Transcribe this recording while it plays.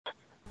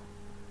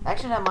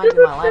Actually, that might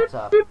be my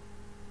laptop.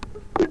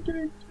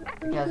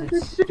 Because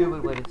it's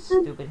stupid with its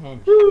stupid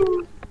hinge.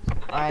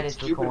 Alright, it's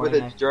Stupid recording.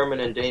 with its German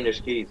and Danish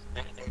keys.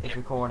 It's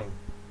recording.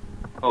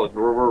 Oh,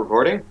 we're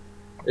recording?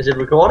 Is it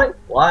recording? It's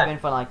Why? been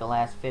for like the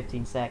last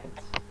 15 seconds.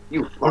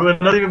 You We're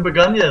not even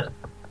begun yet.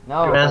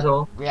 No, You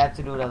asshole. we have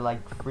to do the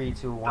like 3,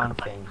 2, 1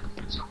 thing.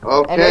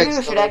 Okay. And maybe we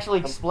so- should actually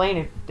explain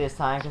it this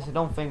time, because I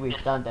don't think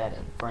we've done that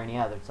for any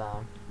other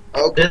time.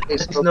 Okay,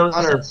 This so makes no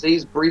Connor, sense.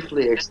 please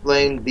briefly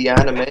explain the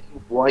anime,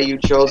 why you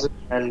chose it,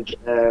 and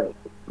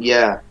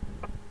yeah.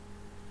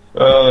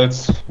 Well,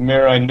 it's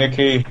Mirai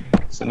Nikki.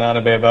 It's an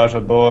anime about a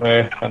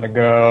boy and a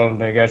girl.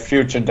 They get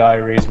future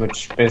diaries,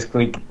 which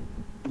basically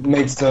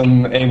makes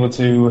them able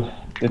to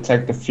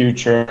detect the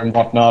future and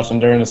whatnot, and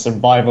they're in a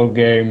survival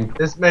game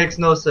This makes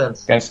no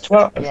sense. against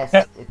 12. Yes,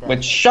 it does.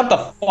 Wait, shut the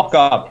fuck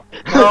up!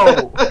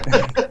 No!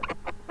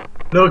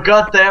 No,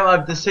 goddamn,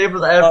 I've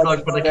disabled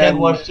AdBlock, but I can't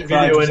watch the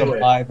Trying video to anyway.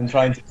 survive and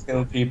trying to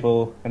kill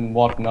people and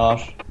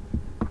whatnot.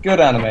 Good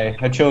anime.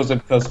 I chose it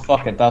because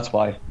fuck it, that's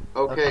why.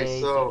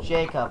 Okay, so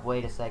Jacob,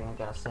 wait a second, I'm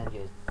gonna send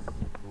you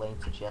a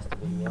link to just a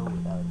video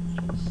without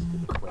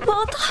stupid wait.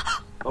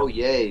 oh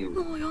yay,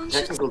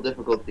 technical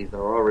difficulties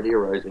are already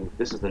arising.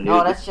 This is the new.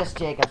 No, that's just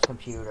Jacob's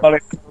computer. Well,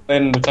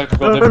 in the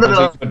technical No, no, no,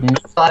 difficulties with me.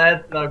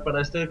 AdBlock, but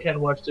I still can't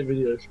watch the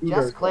video. Screw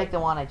Just those click the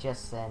one I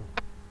just sent.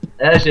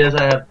 guys. Yes,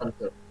 I have done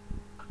so.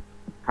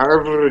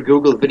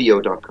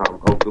 HarvardGoogleVideo.com.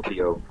 Oh, Google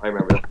Video. I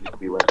remember that used to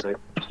be a website.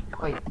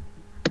 Wait.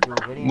 Do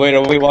a video? Wait,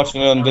 are we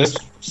watching it on this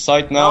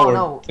site now? or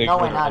No, the we're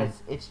other not. one?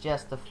 It's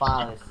just the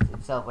file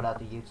itself without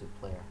the YouTube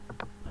player.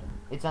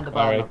 It's on the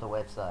bottom Alright. of the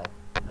website.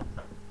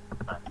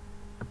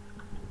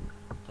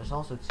 There's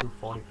also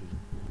 240p.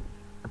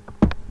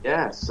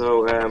 Yeah,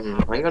 so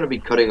I'm gonna be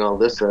cutting all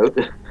this out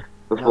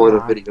before No,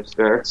 the video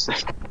starts.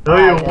 No,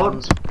 you Alright,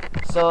 won't.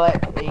 So,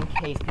 in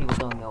case people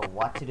don't know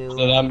what to do,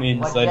 So that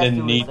means what I you have didn't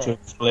do need is to that-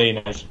 explain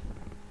it.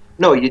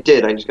 No, you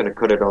did. I'm just gonna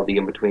cut out all the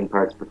in-between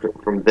parts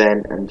from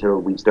then until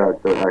we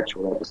start the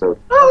actual episode.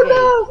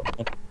 Oh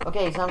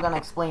Okay, so I'm gonna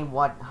explain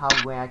how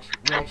we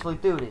actually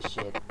do this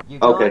shit. You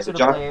go Okay, into so the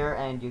John- player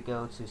and you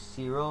go to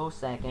 0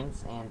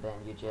 seconds, and then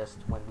you just,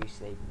 when we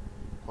say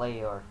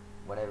play or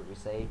whatever we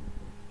say,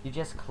 you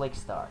just click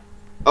start.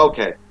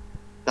 Okay,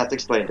 that's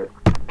explained it.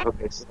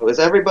 Okay, so is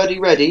everybody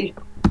ready?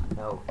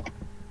 No.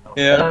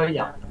 Yeah.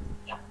 yeah.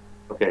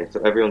 Okay, so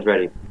everyone's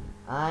ready.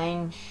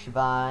 1, 2,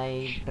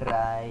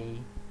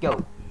 3,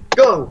 go.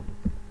 Go!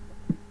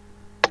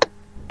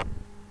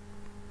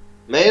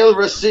 Mail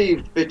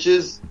received,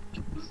 bitches.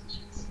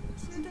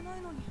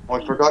 Oh,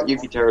 I forgot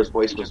Yuki Tera's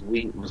voice was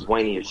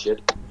whiny as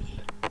shit.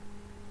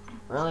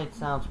 Really, it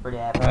sounds pretty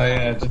epic. Oh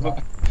yeah,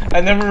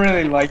 I never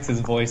really liked his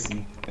voice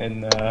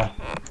in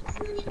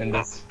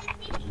this.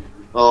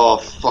 Oh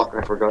fuck,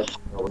 I forgot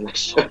Yuno in this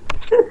show.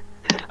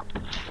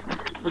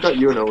 I forgot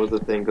Yuno was the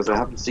thing because I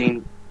haven't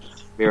seen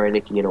Mirai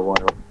Nikki in a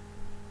while.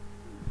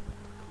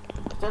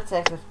 Just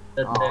Texas.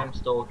 That Oh. damn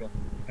stalker.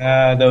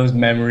 Those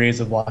memories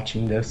of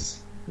watching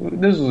this.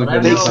 This was a But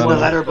I've good Thanks never for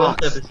the time. letter. watched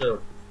the letterbox. first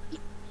episode.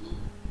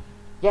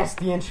 Yes,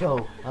 the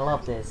intro. I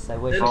love this. I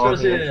wish. Intro. Oh,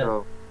 the Yeah.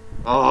 intro.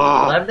 But Oh,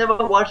 I've never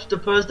watched the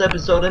first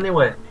episode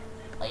anyway.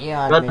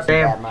 Yeah, God I'm missing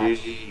damn. that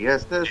much.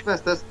 yes, this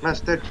master.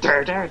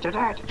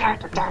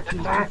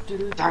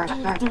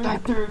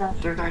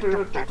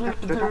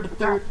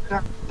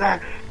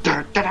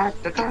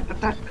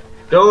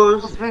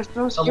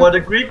 Those are the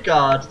Greek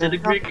gods. They're the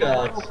Greek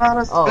gods.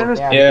 Oh, there.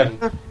 Yeah.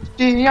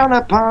 Okay,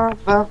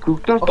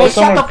 Well, shut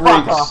some the are fuck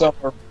Greek, up. some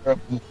are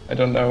I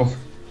don't know.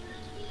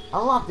 I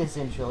love this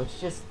intro. It's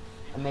just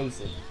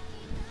amazing.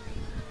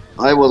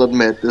 I will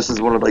admit, this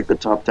is one of like the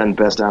top 10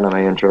 best anime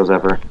intros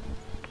ever.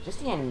 Just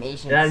the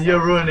animation. Yeah, itself. you're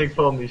ruining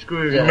for me.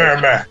 Screw you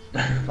guys.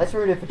 Let's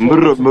read it for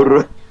Murr, Jacob.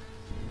 murr.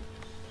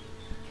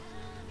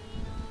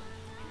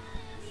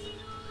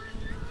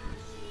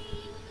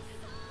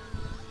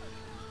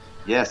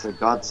 Yes, a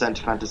God-sent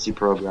fantasy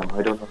program.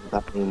 I don't know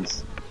what that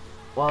means.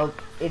 Well,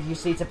 you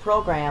see, it's a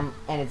program,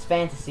 and it's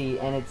fantasy,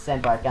 and it's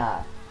sent by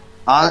God.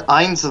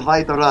 Eins,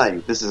 zwei, drei.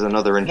 This is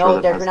another intro. No,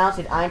 that they has... pronounce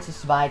it 1,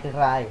 2, 3.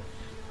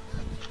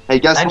 Hey,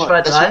 guess Eins, what?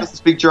 zwei, Guess who drei? doesn't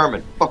speak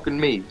German? Fucking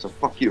me. So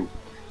fuck you.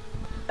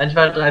 1, 2,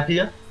 3,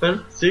 4,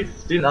 5, 6,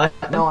 7,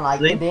 8, No, like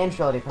in 9. the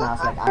intro, they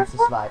pronounce like 1, 2,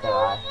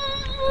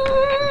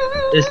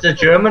 3. Is the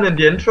German in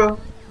the intro?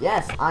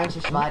 Yes, 1, 2,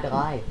 3.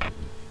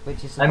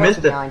 Which is I supposed missed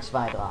to be it. 1, 2,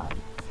 3.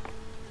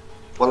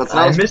 Well, it's I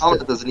not as missed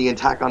talented it. as the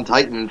Attack on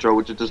Titan intro,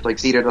 which is just like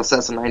Cedar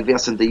Assassin, ein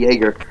Vers in the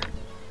Jäger.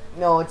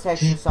 No, it's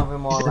actually something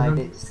more like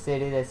it.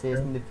 City that is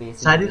in the base.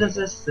 Sei dir das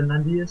Essen,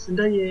 an dir ist in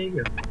der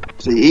Jäger.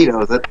 See, he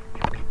knows it.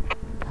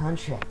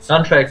 Contract.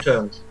 Contract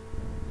terms.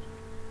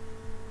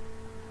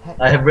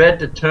 I have read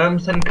the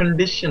terms and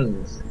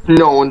conditions.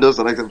 No one does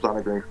it except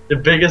Sonic Ring. The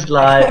biggest I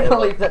lie can't ever.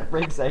 believe that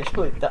Riggs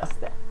actually does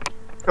that.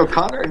 No,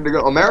 Connor,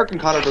 American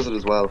Connor does it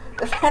as well.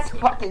 That's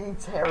fucking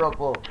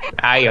terrible.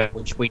 I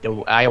always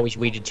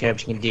read the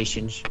terms and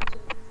conditions.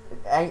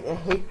 I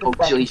hate the Oh,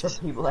 fact Jesus.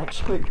 that people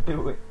actually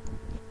do it.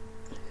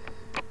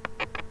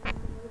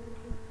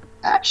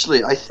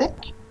 Actually, I think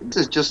this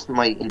is just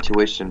my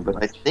intuition,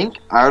 but I think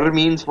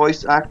Armin's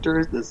voice actor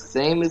is the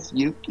same as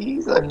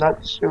Yuki's. I'm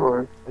not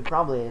sure. It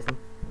probably isn't.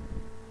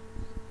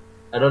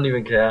 I don't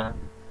even care.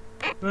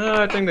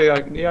 I think they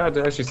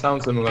actually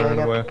sound similar in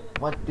a way.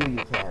 What do you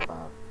care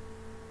about?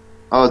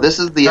 Oh, this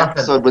is the Nothing.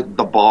 episode with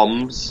the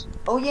bombs.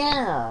 Oh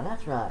yeah,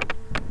 that's right.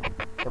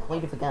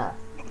 Completely forgot.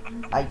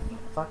 I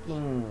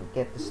fucking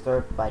get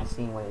disturbed by the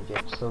scene when it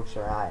just pokes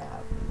her eye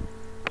out.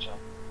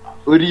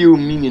 What do you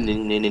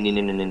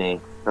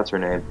mean? That's her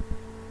name.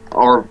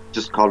 Or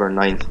just call her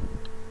Ninth.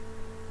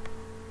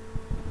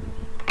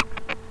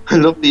 I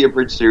love the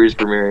abridged series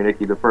for Mirai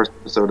Nikki. The first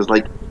episode is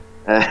like,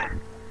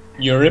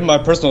 You're in my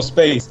personal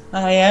space.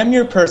 I am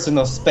your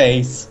personal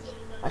space.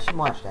 I should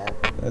watch that.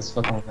 That's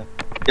fucking.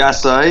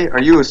 yes,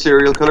 are you a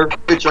serial killer?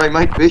 Bitch, I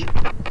might be.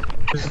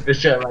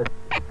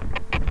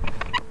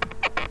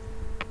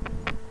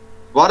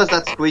 What is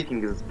that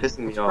squeaking? Because it's pissing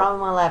me It's off.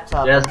 probably my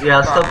laptop. Yes,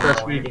 yeah, stop that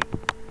squeaking.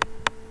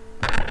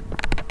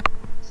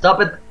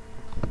 Stop it!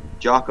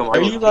 Jock'em,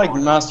 Are you like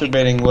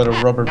masturbating with a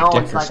rubber No,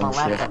 dick it's or like my some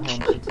shit? laptop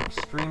hinge. It's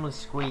extremely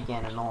squeaky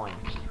and annoying.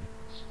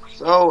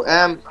 So,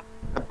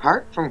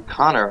 apart from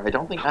Connor, I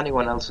don't think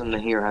anyone else in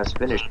here has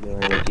finished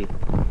Mirai Nikki.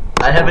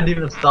 I haven't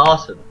even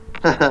started.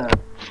 Fuck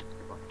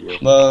you.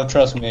 Well,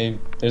 trust me,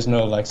 there's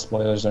no like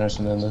spoilers or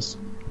anything in this.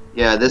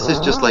 Yeah, this is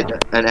just like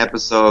an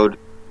episode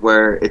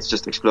where it's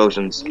just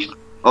explosions.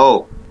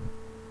 Oh,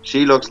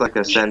 she looks like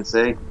a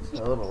sensei.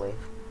 Totally.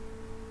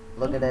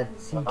 Look at that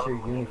teacher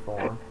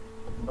uniform.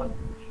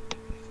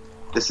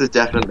 This is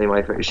definitely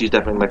my favorite. She's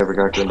definitely my favorite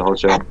character in the whole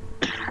show.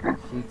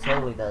 She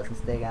totally doesn't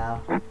stick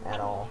out at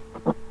all.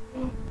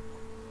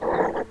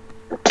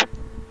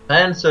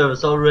 Fan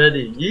service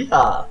already,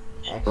 yeehaw!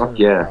 Actually, Fuck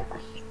yeah.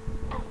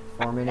 like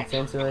 4 minutes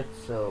into it,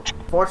 so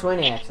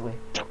 4:20 actually.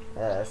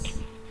 Yes.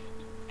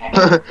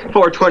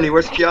 420,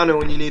 where's Keanu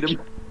when you need him?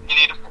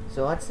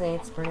 So I'd say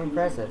it's pretty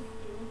impressive.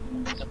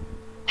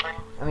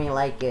 I mean,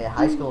 like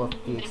High School of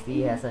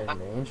DxD has it in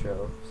the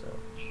intro, so.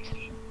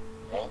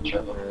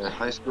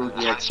 High School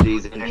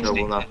DxD's intro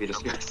will not be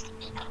discussed.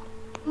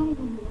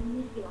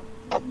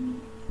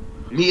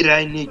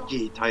 Mirai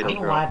Nikki, I title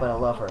don't know why, girl. but I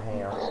love her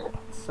hair.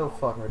 It's so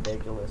fucking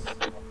ridiculous.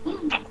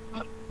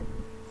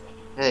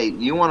 Hey,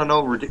 you want to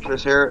know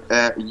ridiculous hair?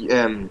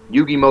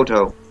 Yugi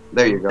Moto.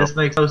 There you go. This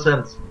makes no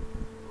sense.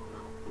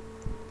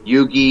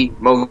 Yugi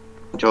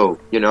Moto.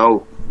 You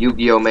know,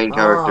 Yu-Gi-Oh main Oh,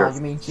 character.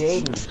 you mean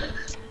Jaden?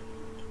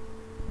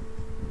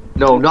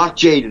 No, not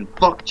Jaden. Fuck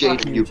Fuck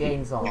Jaden. you, Yugi.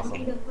 Jaden's awesome.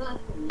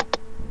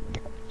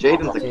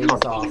 Jaden's a Jaden's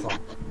cunt. awesome.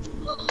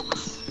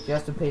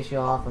 Just to piss you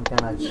off, I'm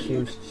gonna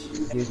choose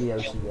Yu-Gi-Oh!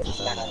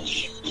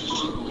 CS.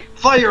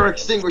 Fire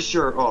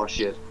extinguisher. Oh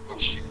shit.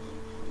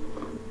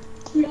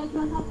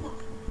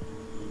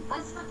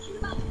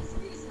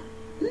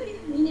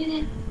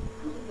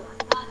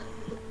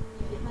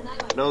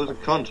 No, the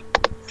cunt.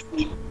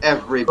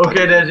 Everybody.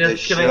 Okay, they're in this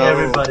just killing show.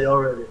 everybody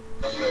already.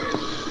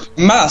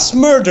 Mass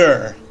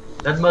murder!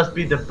 That must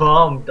be the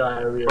bomb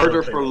diary. or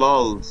Murder something. for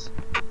lols.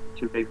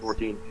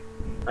 2K14.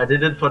 I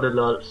did it for the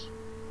lols.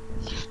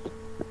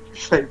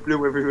 I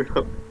blew everyone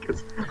up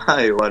because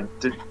I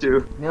wanted to.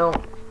 You know,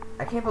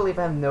 I can't believe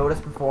I've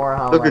noticed before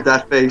how Look like, at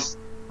that face.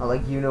 how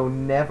like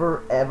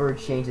never ever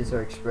changes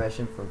her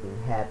expression from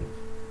being happy.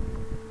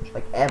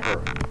 Like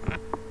ever.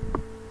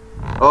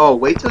 Oh,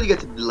 wait till you get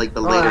to like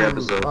the later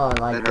episode. Oh,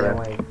 like Then her-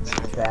 the way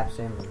he traps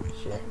him and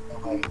shit.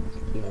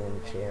 Keep him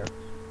in the chair.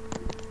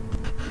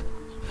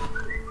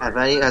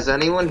 Has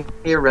anyone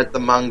here read the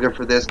manga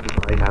for this? 'Cause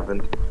I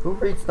haven't. Who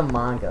reads the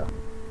manga?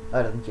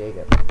 Other than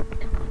Jacob.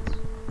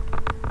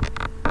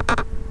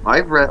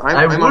 I've read.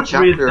 I I'm on would read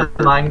chapter.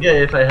 the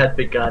manga if I had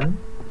begun.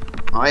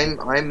 I'm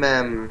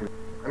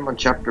on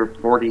chapter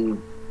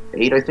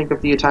 48, I think,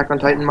 of the Attack on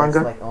Titan That's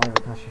manga. like only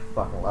because you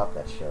fucking love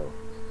that show.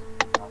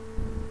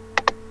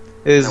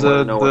 Is I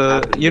wanna know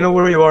what's happening. you know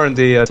where you are in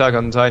the Attack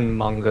on Titan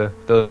manga?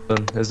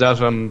 Is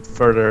that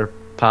further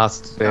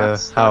past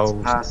That's how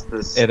past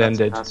this. it that's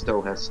ended? Past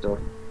Oha stuff.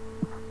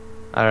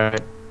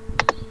 Alright.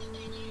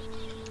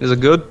 Is it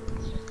good?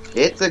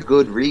 It's a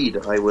good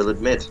read, I will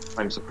admit.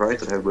 I'm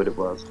surprised at how good it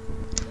was.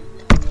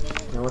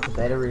 You know what's a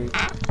better read?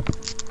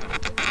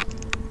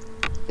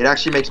 It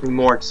actually makes me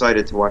more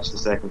excited to watch the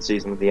second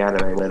season of the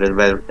anime when it I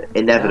would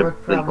inevitably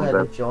probably comes have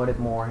out. enjoyed it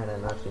more had I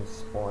not been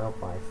spoiled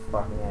by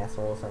fucking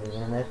assholes on the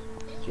internet.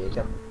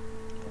 Jacob.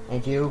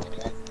 And you.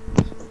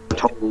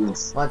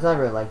 Tones. Well, it's not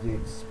really like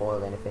you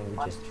spoiled anything,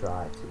 you just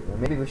tried to. Or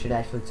maybe we should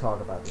actually talk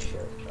about the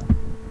show.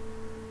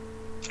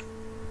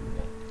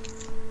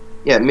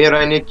 Yeah,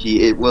 Mirai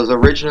Nikki. It was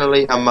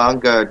originally a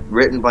manga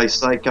written by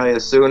Saikai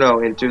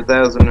Asuno in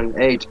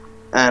 2008,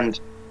 and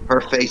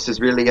her face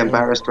is really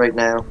embarrassed right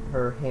now.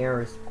 Her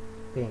hair is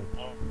pink.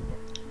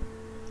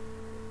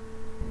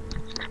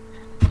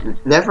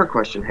 Never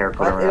question hair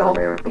color But in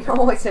it, anime. it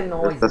always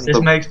annoys That's me.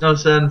 This makes no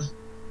sense.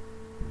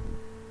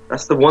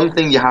 That's the one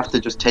thing you have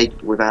to just take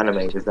with anime,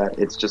 is that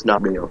it's just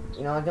not real.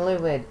 You know, I can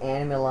live with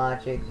anime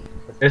logic.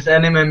 But This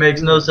anime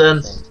makes no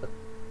sense. but,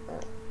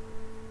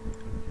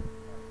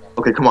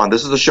 Okay, come on,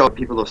 this is a show of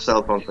people with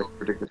cell phones that can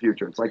predict the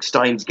future. It's like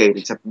Steins Gate,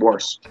 except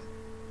worse.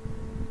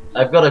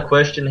 I've got a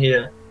question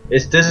here.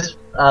 Is this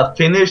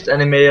finished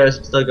anime or is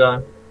it still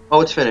going?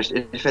 Oh, it's finished.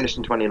 It finished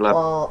in 2011.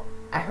 Well,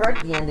 I heard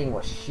the ending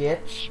was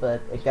shit,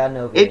 but it got an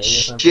OVA It's or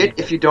something. shit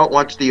if you don't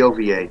watch the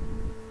OVA.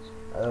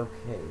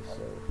 Okay,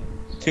 so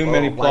Too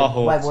many plot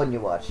holes. why wouldn't you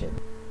watch it?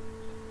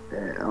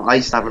 I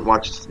haven't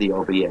watched the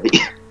OVA.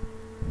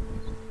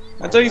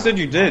 I thought you said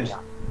you did.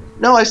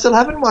 No, I still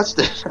haven't watched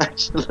it,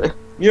 actually.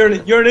 You're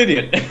an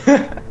idiot.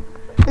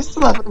 I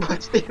still haven't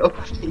watched the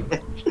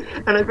OVA.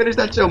 And I finished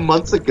that show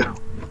months ago.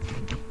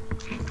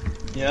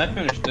 Yeah, I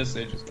finished this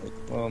ages ago.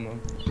 Well, no.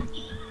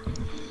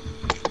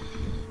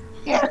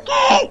 You're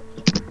okay!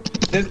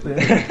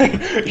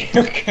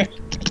 Okay.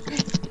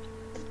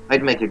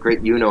 I'd make a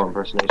great Yuno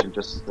impersonation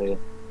just to say it.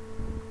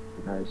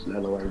 Nice,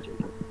 LOL,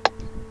 Jacob.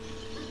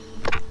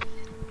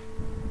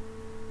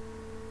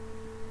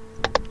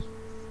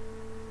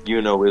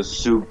 Yuno is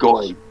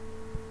Sugoi.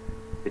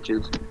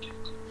 Bitches.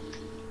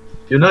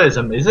 You know, it's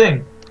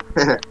amazing.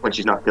 When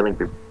she's not killing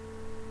people.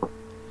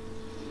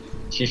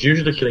 She's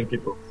usually killing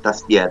people.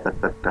 That's, yeah,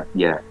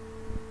 yeah.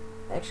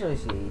 Actually,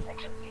 she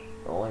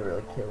only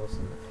really kills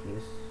in a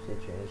few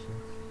situations.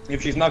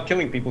 If she's not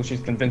killing people,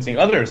 she's convincing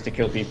others to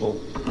kill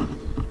people.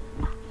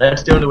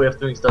 That's the only way of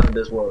doing stuff in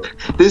this world.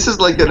 This is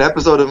like an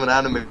episode of an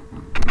anime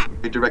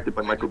directed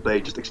by Michael Bay,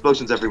 just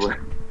explosions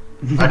everywhere.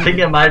 I think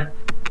I might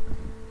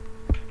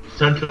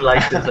turn to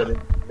like this.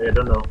 I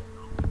don't know.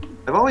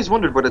 I've always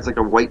wondered what it's like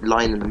a white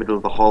line in the middle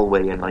of the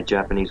hallway in like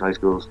Japanese high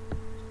schools.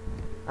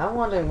 I'm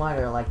wondering why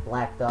there are like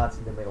black dots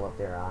in the middle of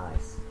their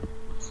eyes.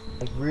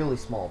 Like really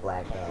small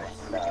black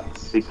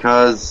dots.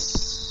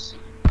 Because...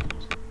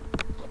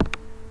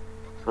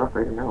 I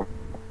don't know.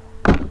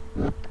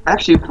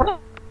 Actually,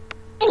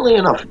 funnily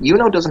enough,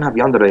 Yuno doesn't have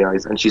yandere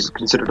eyes, and she's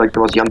considered like the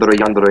most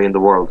yandere in the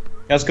world.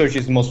 That's because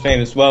she's the most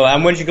famous. Well,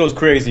 and when she goes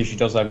crazy, she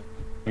does have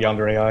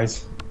yandere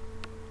eyes.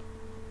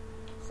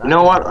 You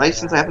know what?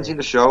 Since I haven't seen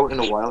the show in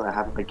a while,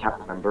 I can't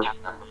remember.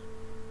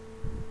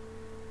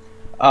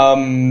 I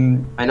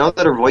know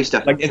that her voice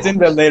definitely... Like, it's in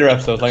the later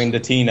episodes, like in the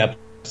teen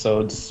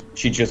episodes,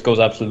 she just goes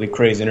absolutely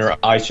crazy, and her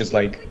eyes just,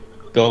 like,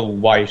 go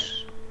white.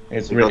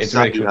 It's really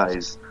cool.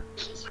 Eyes.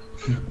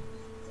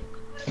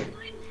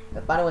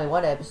 By the way,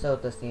 what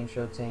episode does the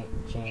intro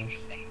change?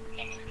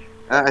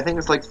 I think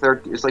it's like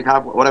 30. It's like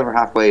whatever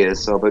halfway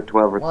is. So about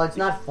 12 or. Well, it's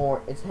not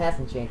 4. It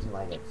hasn't changed in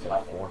like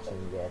episode 14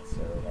 yet.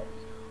 So.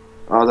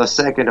 Oh, the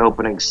second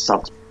opening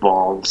sucks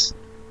balls.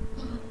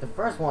 The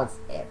first one's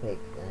epic.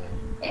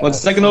 What's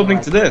the second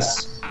opening to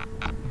this?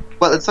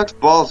 Well, it sucks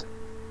balls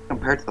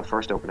compared to the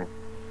first opening.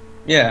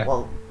 Yeah.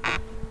 Well,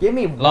 give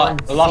me a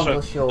lot single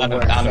of show where the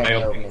anime second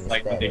opening openings, is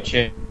like when better. they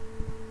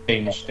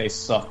change, they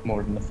suck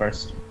more than the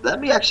first. Let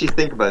me actually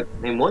think about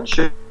it. Name one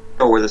show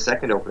where the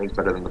second opening's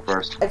better than the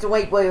first.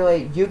 Wait.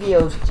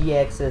 Yu-Gi-Oh!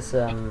 GX's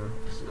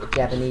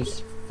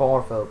Japanese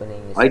fourth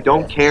opening is I the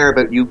don't best. care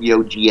about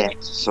Yu-Gi-Oh!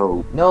 GX,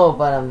 so... No,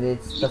 but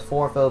it's the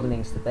fourth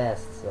opening's the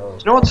best, so...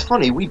 You know what's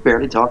funny? We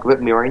barely talk about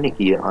Mirai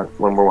Nikki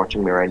when we're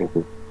watching Mirai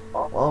Nikki.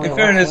 Well, In we're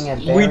fairness, watching a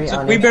very we barely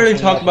uninteresting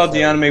talk about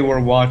the episode. anime we're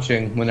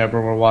watching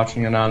whenever we're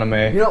watching an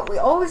anime. You know, we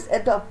always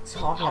end up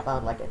talking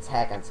about, like,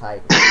 Attack on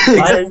Titan.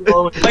 I'm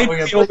always Why going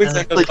do we always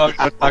end up talking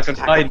about Attack on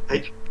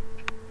Titan?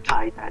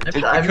 I'm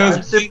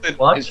Because still Steven is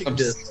watching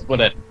this. obsessed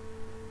with it.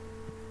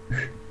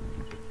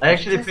 I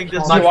actually think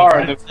this You You might are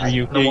a be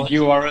loser.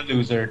 You are a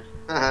loser.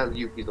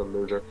 Yuki's a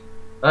loser.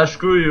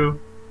 Screw you.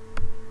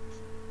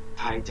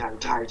 Titan.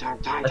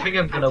 I think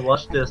I'm gonna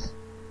watch this.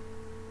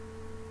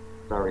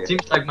 Sorry.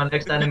 Seems like my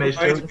next anime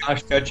Try show. to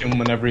Ash Ketchum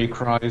whenever he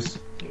cries.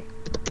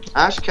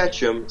 Ash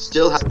Ketchum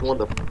still hasn't won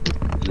the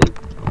league.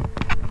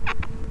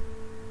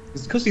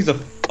 It's because he's a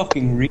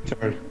fucking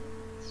retard.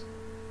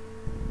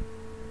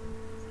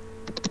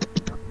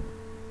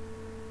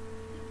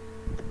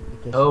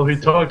 Oh, he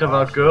talked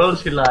about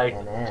girls he liked.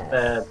 And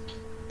ass.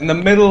 In the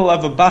middle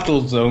of a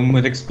battle zone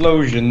with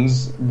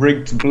explosions,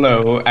 rigged to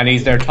blow, and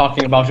he's there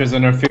talking about his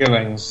inner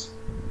feelings.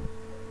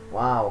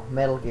 Wow,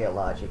 Metal Gear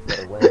logic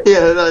for the win.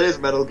 Yeah, that is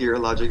Metal Gear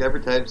logic.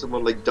 Every time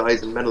someone like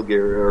dies in Metal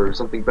Gear or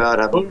something bad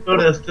Oh happens, no,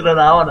 there's still an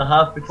hour and a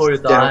half before you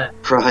die. damn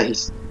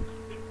prize.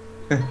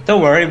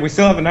 Don't worry, we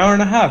still have an hour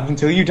and a half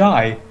until you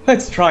die.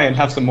 Let's try and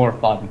have some more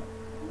fun.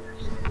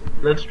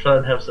 Let's try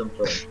and have some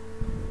fun.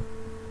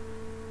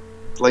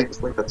 It's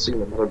like that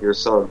scene in Metal Gear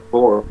Solid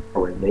 4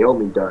 when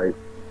Naomi died.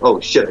 Oh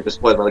shit, I just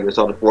spoiled Metal Gear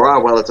Solid 4. Ah,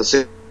 well, it's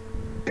a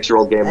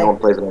 6-year-old game, no one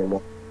plays it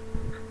anymore.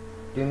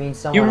 Do you mean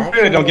someone You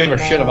really don't give a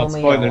actually shit about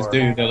Naomi, spoilers, or- do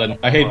you, Dylan?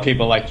 I hate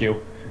people like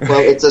you. Well,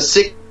 it's a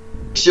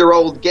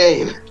 6-year-old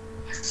game.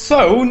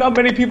 So, not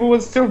many people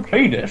would still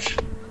play this.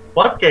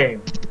 What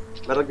game?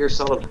 Metal Gear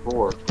Solid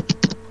 4.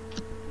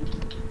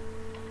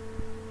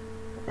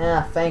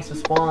 Ah, thanks for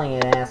spoiling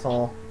it,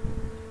 asshole.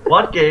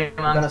 What game?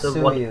 I'm gonna still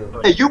sue watching you.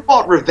 for. Hey, you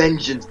bought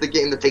Revengeance, the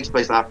game that takes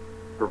place after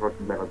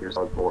fucking Metal Gear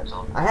Solid 4.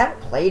 I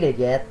haven't played it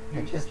yet.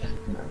 I just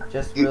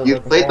You really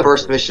looking played the forward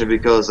first to it. mission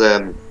because,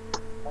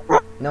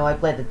 No, I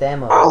played the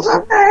demo. Rules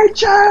of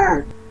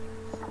Nature!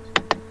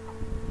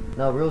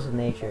 No, Rules of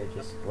Nature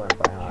just learned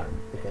by heart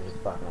because it's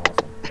fucking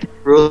awesome.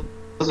 Rules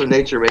of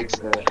Nature makes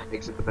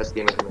it the best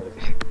game ever made.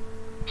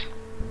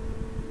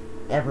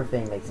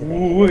 Everything makes it the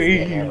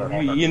best game ever.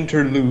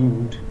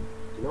 Interlude.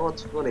 You know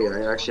what's funny?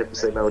 I actually have to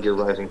say Metal Gear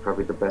Rising is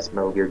probably the best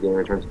Metal Gear game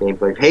in terms of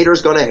gameplay.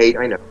 Haters gonna hate,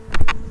 I know.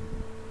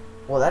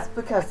 Well, that's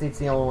because it's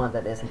the only one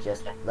that isn't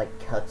just like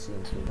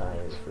cutscenes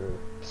entirely through.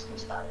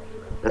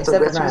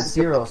 Except for Ground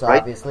Zeroes, right?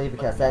 obviously,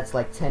 because that's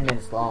like 10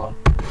 minutes long.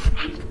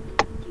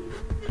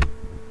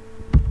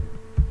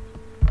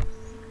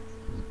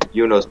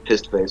 Yuno's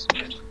pissed face.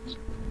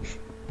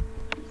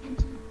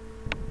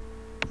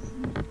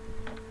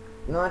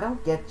 You know, I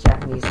don't get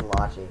Japanese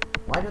logic.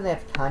 Why do they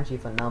have kanji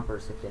for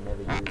numbers if they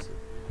never use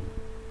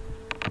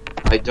it?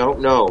 I don't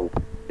know.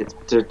 It's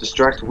to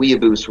distract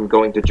weeaboos from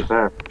going to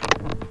Japan.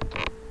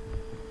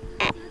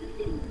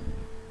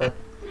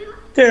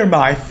 They're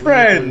my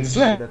friends.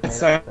 Let's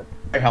say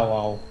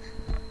hello.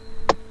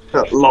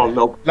 Lol,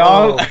 nope.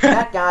 Oh,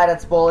 that guy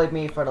that's bullied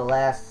me for the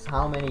last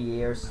how many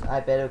years? I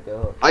better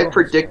go. I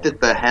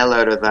predicted the hell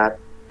out of that.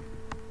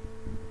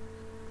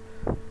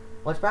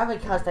 Well, it's probably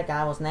because that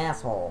guy was an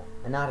asshole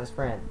and not his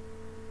friend.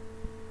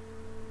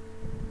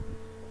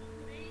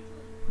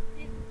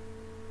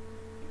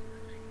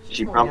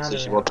 She Going promises out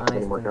she of won't her take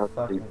any eyes more and down.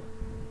 fucking-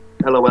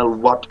 LOL,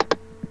 what?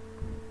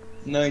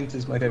 Ninth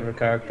is my favorite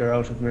character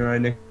out of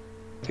Mirai Nikki.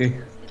 Is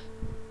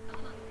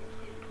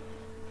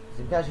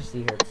it because you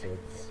see her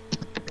tits?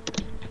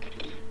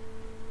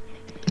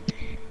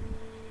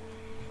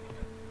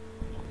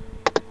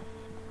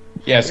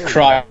 Yes,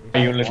 cry,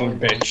 you little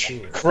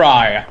bitch.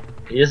 Cry.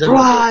 He isn't.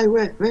 Fly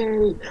with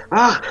me!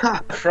 Ah,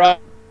 ha. Cry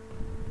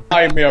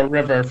me a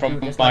river from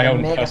Dude, just my like a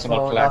own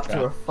personal megaphone up to her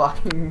collection.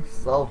 fucking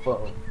cell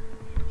phone.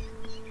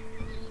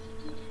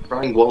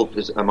 Crying Wolf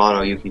is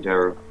Amano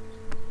Yukiteru.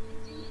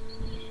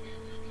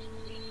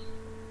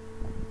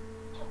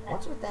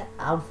 What's with that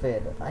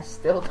outfit? I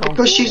still don't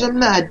Because get she's it. a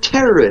mad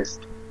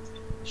terrorist.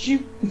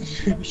 She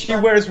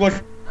wears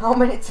what How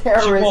many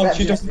terrorists won't, have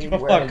she you doesn't seen give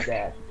a wearing fuck.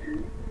 that?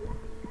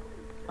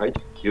 Right?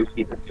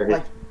 Yuki the Like,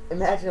 terrorist.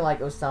 imagine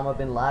like Osama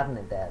bin Laden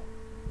in that.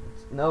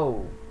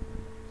 No.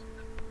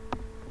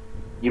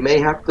 You may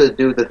have to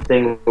do the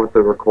thing with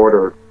the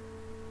recorder.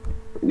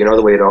 You know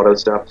the way it auto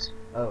stops?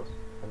 Oh,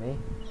 for me?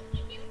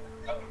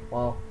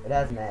 Well, it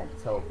hasn't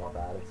told me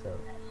about it, so.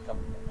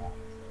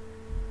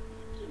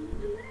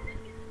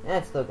 Yeah,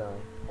 it's still going.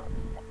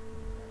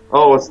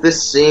 Oh, it's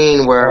this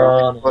scene where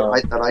Oh, no.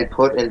 that I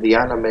put in the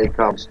anime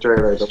comps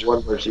trailer, the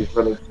one where she's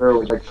running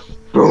through and like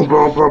boom,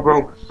 boom, boom, boom,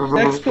 boom, boom, boom,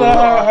 explosions.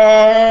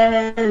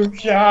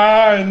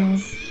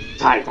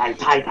 Titan,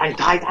 Titan,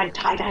 Titan,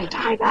 Titan, Since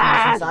Titan.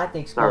 I the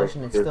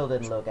explosion and Sorry. still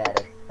didn't look at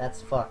it.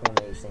 That's fucking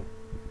amazing.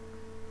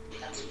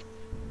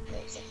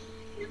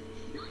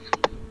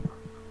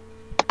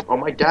 Oh,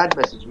 my dad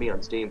messaged me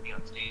on Steam.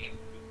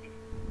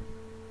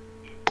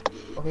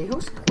 Okay,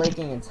 who's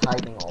clicking and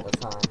typing all the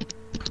time?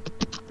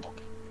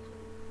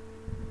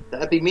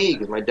 That'd be me,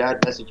 because my dad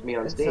messaged me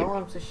on Then Steam. tell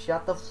him to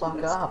shut the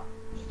fuck up.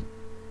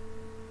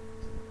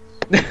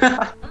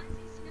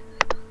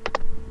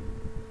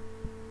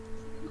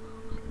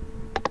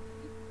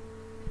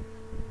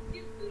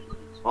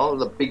 All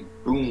the big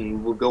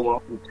boom will go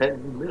off in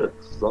 10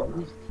 minutes,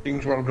 son.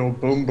 Things will go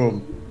boom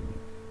boom.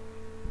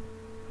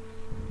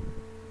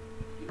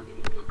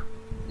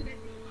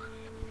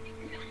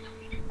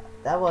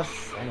 That was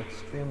an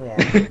extremely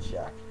accurate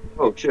shot.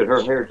 Oh shit,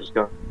 her hair just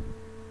got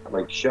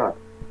like shot.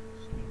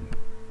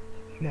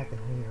 Not the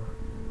hair.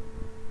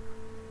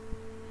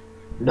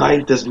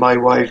 Ninth is my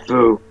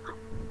waifu.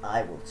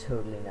 I will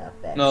totally not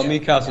back. No, down.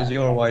 Mikasa's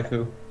your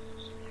waifu.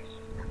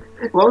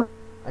 Well,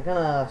 I'm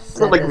gonna it's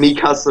send not like this,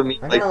 Mikasa me,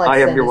 I'm like gonna I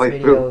am send your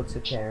this video waifu. to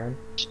Karen.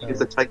 So,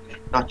 She's a type,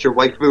 not your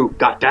waifu.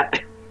 Got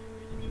that?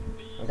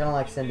 I'm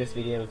gonna send this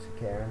video to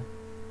Karen.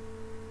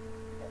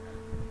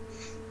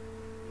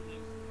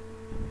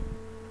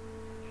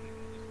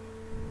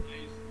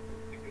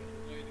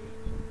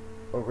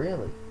 Oh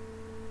really?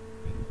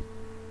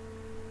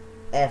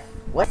 F.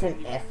 What's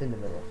an F in the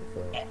middle of the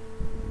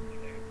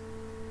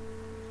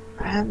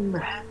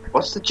film?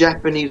 What's the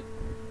Japanese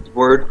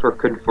word for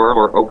confirm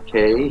or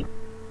okay?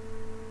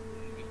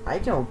 I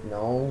don't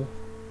know.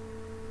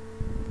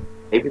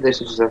 Maybe they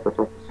should just have the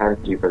fucking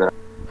kanji for that.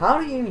 How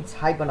do you even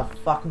type on a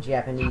fucking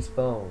Japanese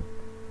phone?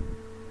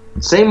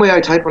 Same way I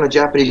type on a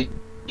Japanese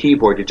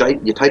keyboard. You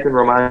type in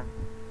Roman,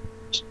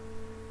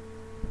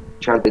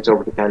 translates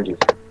over to kanji.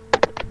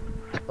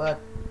 But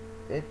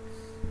it's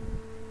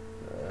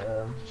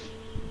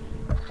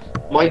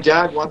My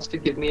dad wants to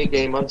give me a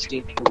game on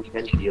Steam for the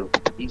weekend deal.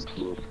 He's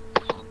cool.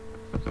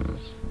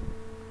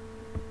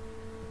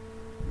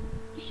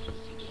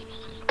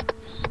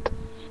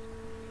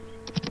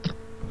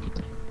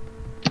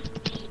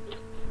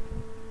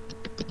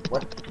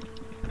 what?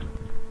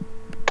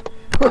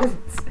 What?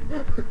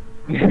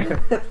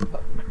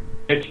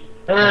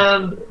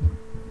 And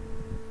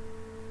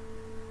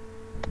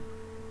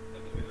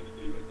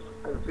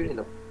I'm feeling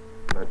I'm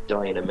gonna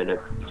die in a minute.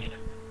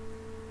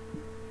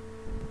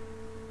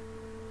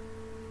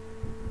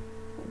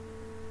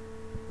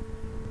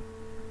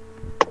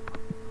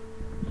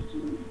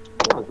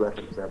 What What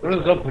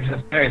is up with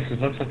his face?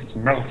 It looks like it's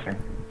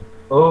melting.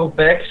 oh,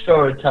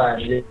 backstory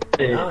time.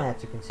 Now I have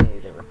to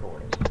continue the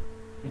recording.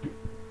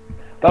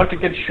 About to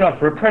get shot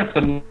for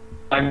oppressing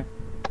I'm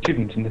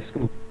student in the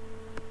school.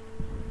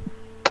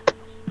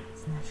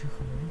 It's natural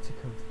for me to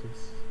come to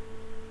this.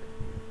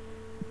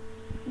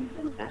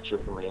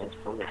 Natural for my aunt.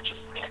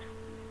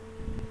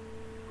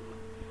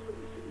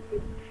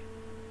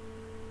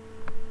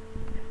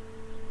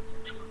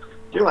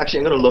 You know, actually,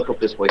 I'm gonna look up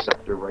this voice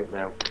actor right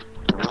now.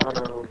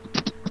 Milano,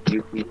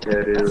 Yuki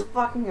Teru. That's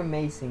fucking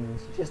amazing.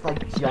 She just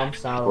like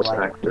jumps out of Voice like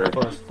actor.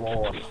 the first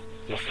floor,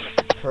 just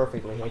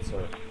perfectly hits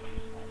her.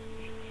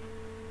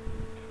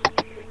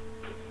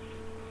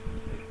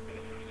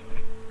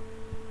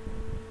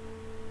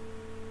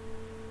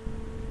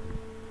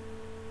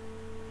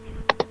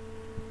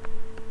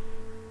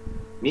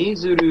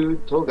 Mizuru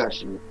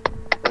Togashi.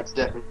 That's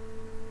definitely.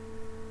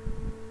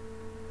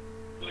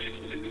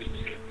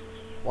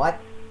 What?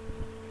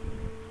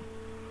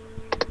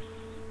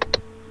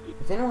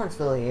 Is anyone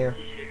still here?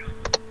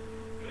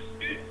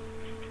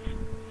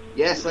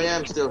 Yes, I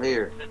am still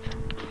here.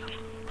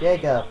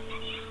 Jacob.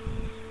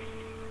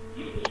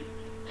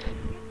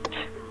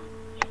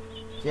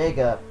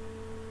 Jacob.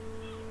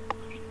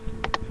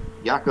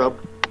 Jakob.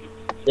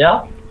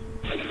 Yeah?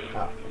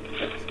 Oh.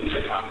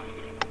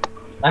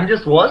 I'm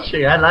just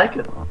watching, I like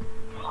it.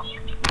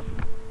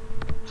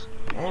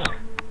 Damn.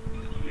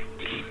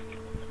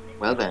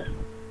 Well then.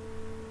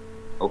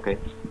 Okay.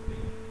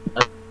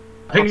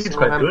 I think it's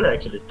quite good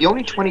actually. The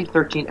only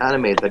 2013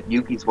 anime that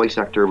Yuki's voice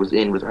actor was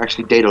in was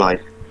actually Data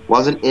Life.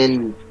 Wasn't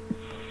in.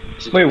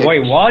 Wait,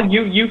 what?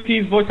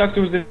 Yuki's voice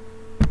actor was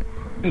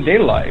in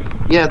Data Life.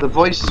 Yeah, the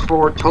voice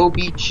for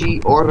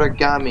Tobichi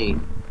Origami.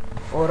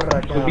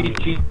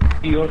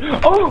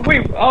 Origami. Oh,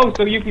 wait. Oh,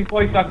 so Yuki's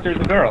voice actor is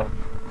a girl.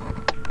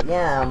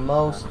 Yeah,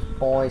 most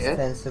boys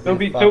Yes. tend to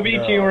be fucking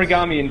Tobichi girls.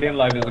 Origami in Data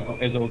Life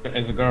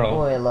is a girl.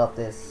 Boy, I love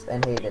this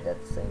and hate it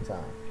at the same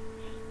time.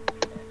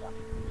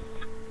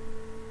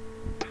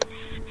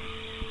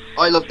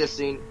 I love this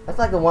scene. That's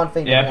like the one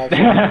thing Yeah. that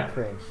actually makes me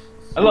cringe.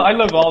 I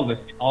love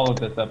all of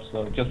this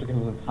episode just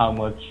because of how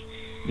much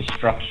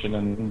destruction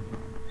and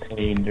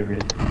pain there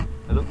is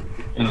Hello?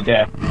 in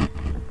death.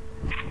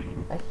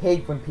 I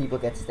hate when people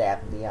get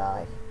stabbed in the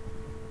eye.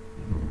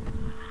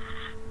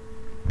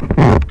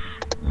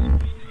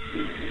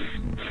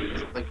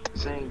 It's like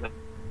saying that.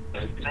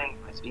 Saying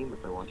my Steam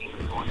if I want to.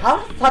 How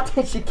the fuck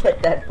did she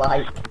get that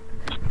bike?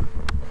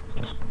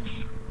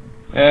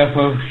 Yeah,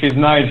 well, she's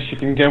nice. She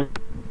can get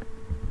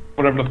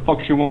whatever the fuck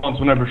she wants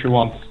whenever she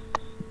wants.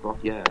 Well,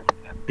 yeah.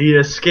 The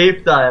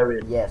Escape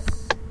Diary. Yes.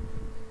 The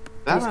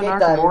Batman escape Arkham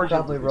diary Origins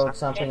probably was wrote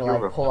something actually like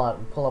Euro.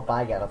 pull a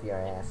bike out of your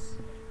ass.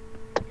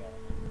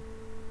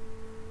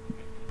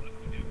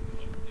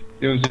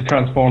 It was a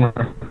transformer.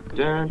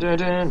 Dun, dun,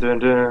 dun, dun,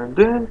 dun,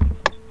 dun.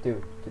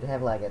 Dude, did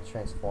have like a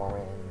transformer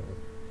in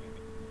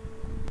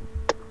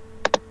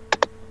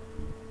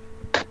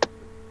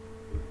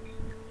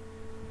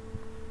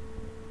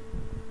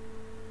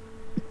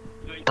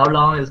How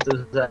long is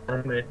this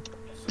anime?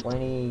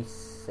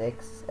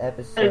 26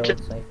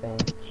 episodes, I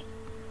think.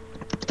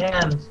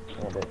 And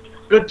And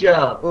good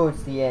job. oh,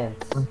 it's the end.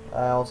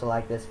 I also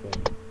like this theme.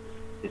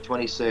 The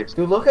 26.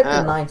 Dude, look at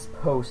Ah. the Ninth's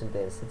pose in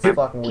this. It's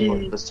fucking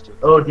weird.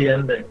 Oh, the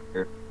ending.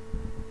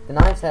 The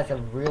Ninth has a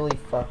really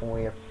fucking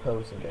weird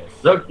pose in this.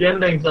 Look, the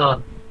ending's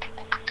on.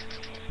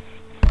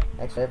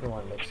 Actually,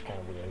 everyone looks kind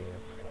of weird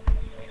here.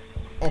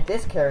 And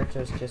this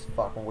character is just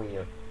fucking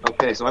weird.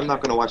 Okay, so I'm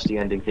not gonna watch the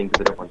ending thing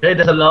because I don't want. Hey,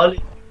 there's a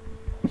lolly.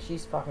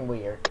 She's fucking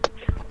weird.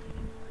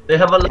 They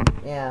have a lolly.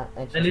 Yeah,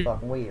 and And she's it-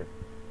 fucking weird.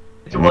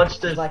 To watch She's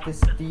this. like this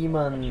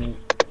demon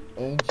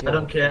angel. I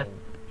don't care. thing.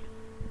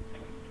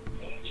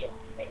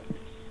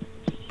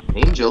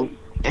 Angel?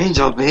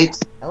 Angel Bates?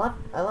 I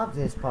love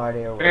this part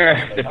here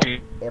Yeah, where like, the-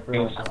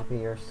 everyone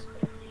disappears.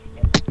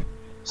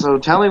 So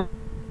tell me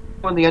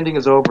when the ending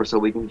is over so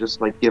we can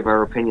just like give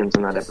our opinions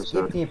on that Just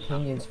give episode. the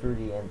opinions through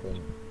the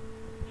ending.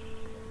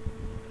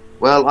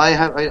 Well, I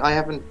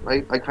haven't,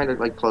 I kind of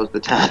like closed the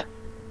tab.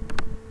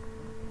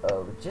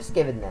 Oh, just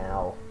give it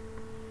now.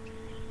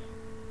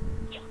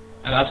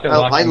 And that's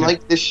Well, I watching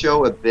like this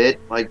show a bit,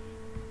 like,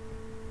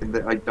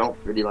 I don't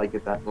really like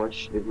it that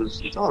much.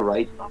 It's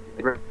alright.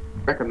 I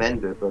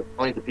recommend it, but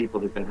only to people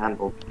who can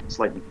handle a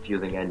slightly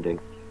confusing ending.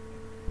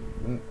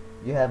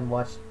 You haven't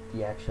watched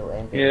the actual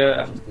ending.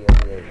 Yeah. Just the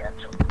OVA.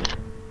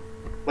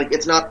 Like,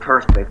 it's not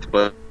perfect,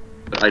 but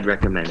I'd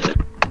recommend it.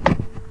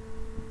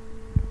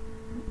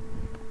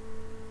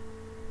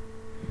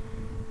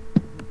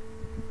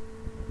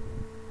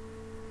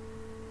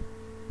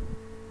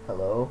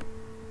 Hello?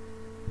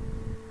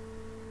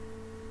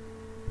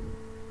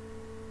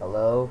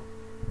 Hello?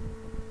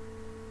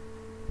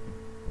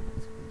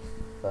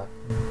 Fuck.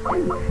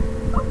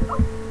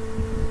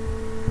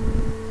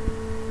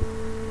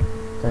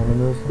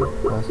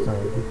 Dynamism? Last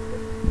time.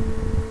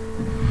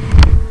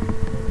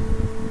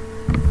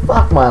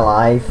 Fuck my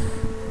life.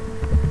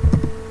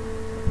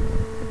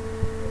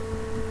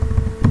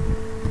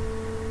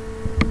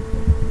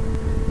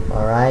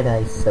 Alright,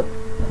 I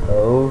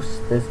suppose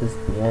this is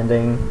the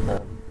ending.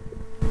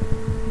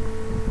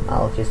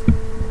 I'll just.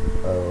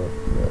 Oh,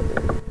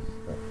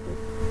 no,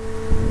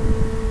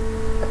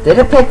 did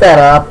it pick that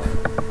up?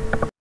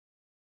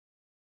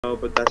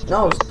 but that's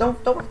No, just don't.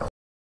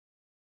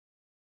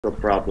 a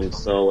problem.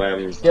 So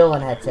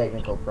Dylan had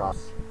technical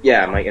problems.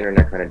 yeah, my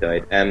internet kind of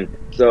died.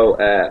 So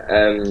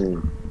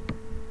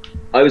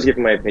I was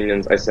giving my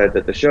opinions. I said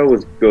that the show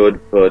was good,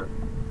 but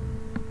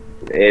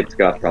it's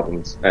got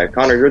problems.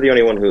 Connor, you're the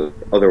only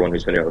other one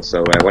who's finished.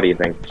 So what do you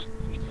think?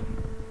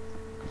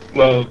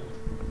 Well,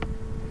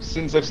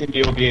 since I've seen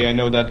the OVA, I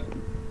know that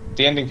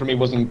the ending for me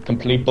wasn't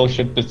complete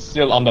bullshit, but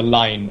still on the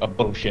line of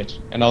bullshit.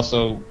 And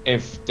also,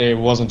 if there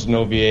wasn't an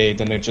OVA,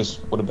 then it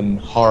just would have been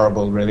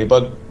horrible, really.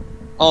 But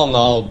all in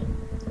all,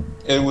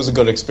 it was a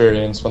good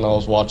experience when I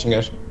was watching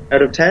it.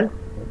 Out of 10?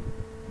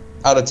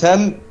 Out of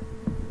 10,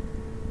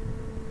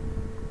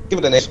 give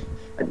it an 8.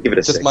 I'd give it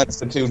a Just 6. minus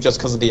the 2 just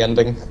because of the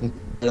ending.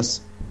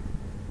 Yes.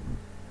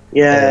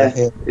 Yeah,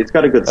 Yeah. it's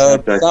got a good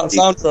soundtrack.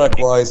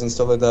 Soundtrack-wise and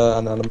stuff like that,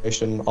 and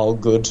animation, all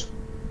good.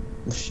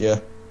 Yeah.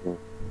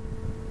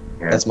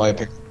 That's my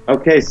opinion.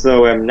 Okay,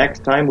 so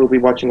next time we'll be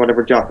watching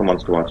whatever Jocko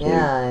wants to watch.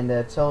 Yeah,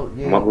 and so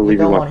you What will we be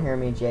don't want watching? to hear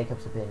me and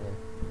Jacob's opinion.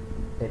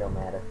 They don't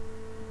matter.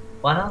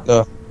 Why not?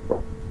 No.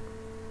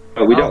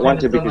 Oh, we I don't don't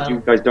want to think it's because done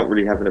you guys don't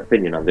really have an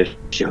opinion on this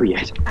show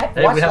yet. I've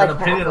Hey, watched we have an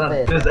like opinion half on of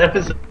it. this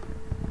episode.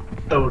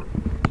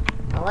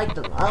 I like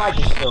the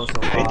show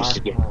so far.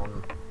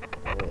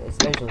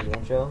 Especially the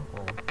intro.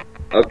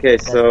 Okay,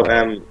 so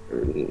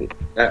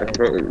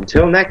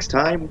until next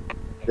time,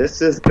 this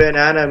has been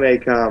Anime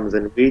Coms,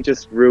 and we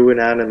just ruin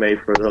anime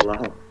for the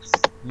laughs.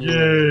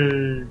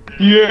 Yay!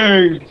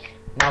 Yay!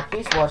 Now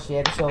please watch the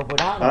episode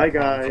without Bye, no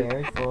guys.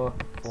 commentary for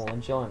full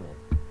enjoyment.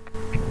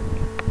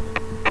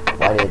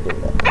 Why did I do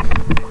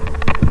that?